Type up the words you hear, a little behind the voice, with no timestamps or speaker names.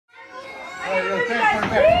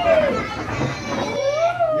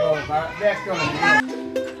That's gonna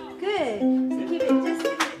good. So keep it just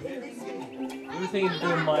We were thinking of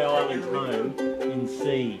doing My Island Home in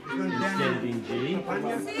C instead of in G.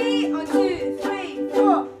 C on 2, 3,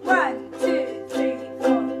 4. 1, 2, 3,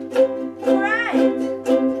 4. Great.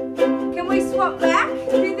 Can we swap back,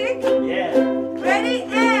 do you think? Yeah. Ready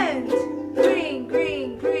and green,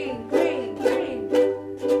 green, green, green, green.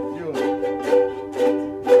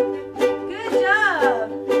 Good job.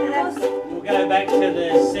 We'll go back to the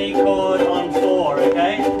C chord on 4,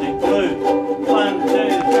 okay? And glue. 1, 2,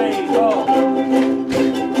 3, 4.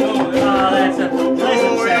 Oh, that's a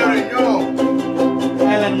pleasant sound. There we go.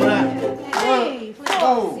 Island run. 3,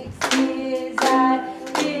 4, 6 years I've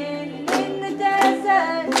been in the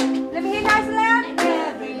desert. Let me hear nice and loud.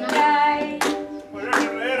 Every night.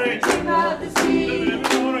 Dream of the sea.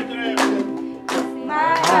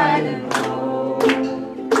 My island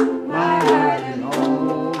home. My island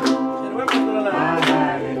home. My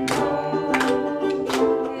island home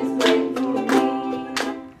is waiting for me.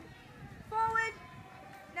 Forward.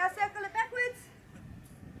 Now circle it backwards.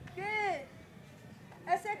 Good.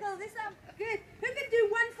 Now circle this up. Good. Who can do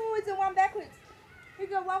one forwards and one backwards? Who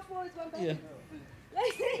go one forwards, one backwards?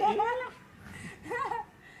 Let's see.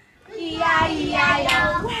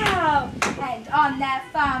 E-I-E-I-O. Wow. And on that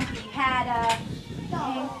farm he had a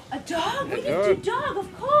dog? We didn't do dog, of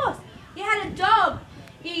course. He had a dog.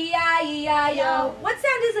 E-I-E-I-O. What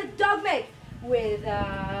sound does a dog make? With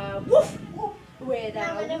a woof. With a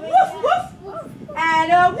woof woof.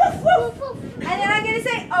 And a woof woof. And then I'm going to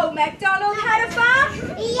say, oh, MacDonald had a farm.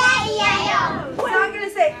 E-I-E-I-O. So I'm going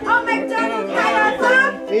to say, oh, MacDonald had a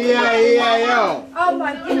farm. E-I-E-I-O. Oh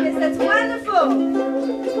my goodness, that's wonderful.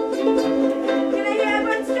 Can I hear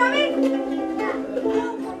everyone strumming?